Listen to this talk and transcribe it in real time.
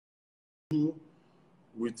do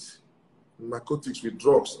with narcotics, with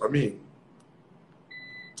drugs, I mean,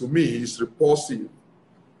 to me, it's repulsive.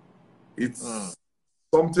 It's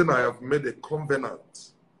something I have made a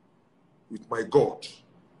covenant with my God,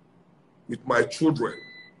 with my children,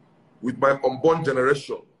 with my unborn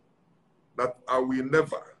generation, that I will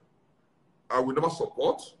never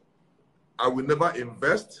support, I will never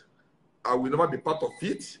invest, I will never be part of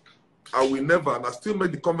it, I will never, and I still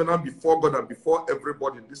make the covenant before God and before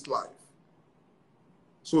everybody in this life.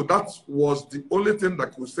 So that was the only thing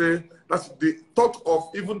that could say, that's the thought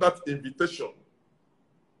of even that invitation.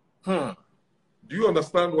 Do you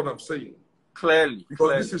understand what I'm saying? Clearly.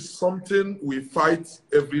 Because this is something we fight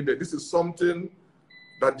every day. This is something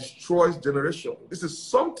that destroys generation. This is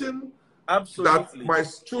something that my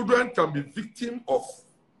children can be victim of.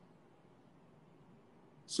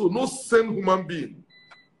 So no sane human being,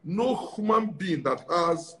 no human being that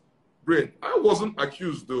has brain. I wasn't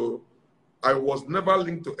accused though. I was never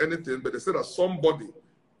linked to anything, but they said that somebody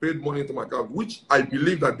paid money into my account, which I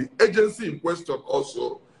believe that the agency in question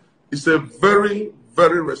also is a very,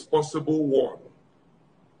 very responsible one.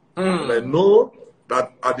 And I know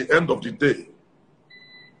that at the end of the day,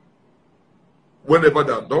 whenever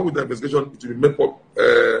they are done with the investigation, it will be made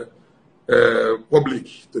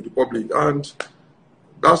public to the public. And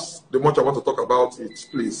that's the much I want to talk about it,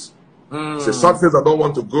 please. It's a sad case I don't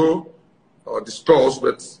want to go or discuss,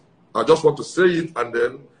 but I just want to say it, and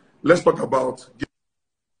then let's talk about giving.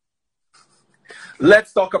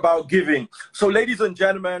 Let's talk about giving. So, ladies and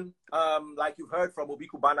gentlemen, like you've heard from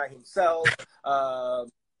Cubana himself,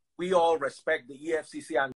 we all respect the EFCC and